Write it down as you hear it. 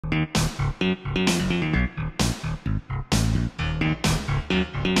Hi,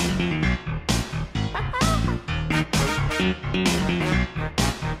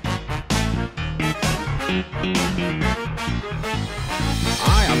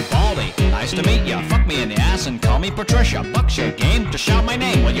 I'm Baldy. Nice to meet ya. Fuck me in the ass and call me Patricia. Buck's your game to shout my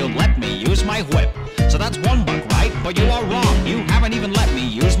name. Will you let me use my whip? So that's $1, right? But you are wrong. You haven't even let me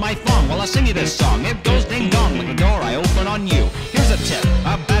use my thong. Well, I'll sing you this song. It goes ding dong like the door I open on you. Here's a tip: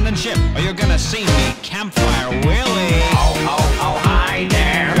 abandon ship, or you're gonna see me Campfire Willie. Oh, oh, oh, hi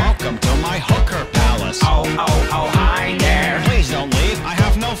there. Welcome to my hooker palace. Oh, oh, oh, hi there. Please don't leave. I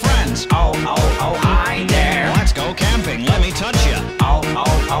have no friends. Oh, oh, oh, hi there. Let's go camping. Let me touch you. Oh,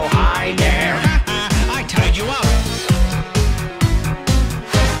 oh, oh, hi there. I tied you up.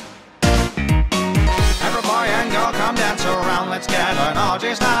 Every boy and girl come dance around, let's get an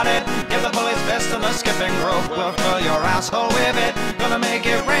orgy started. Give the police fist and the skipping rope, we'll fill your asshole with it. Gonna make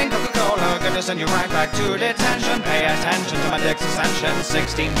it rain Coca-Cola, gonna send you right back to detention. Pay attention to my dick's ascension,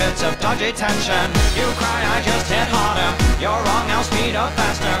 16 bits of dodgy tension. You cry, I just hit harder, you're wrong, I'll speed up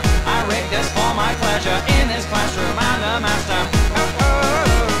faster. I rig this for my pleasure, in his classroom I'm the master.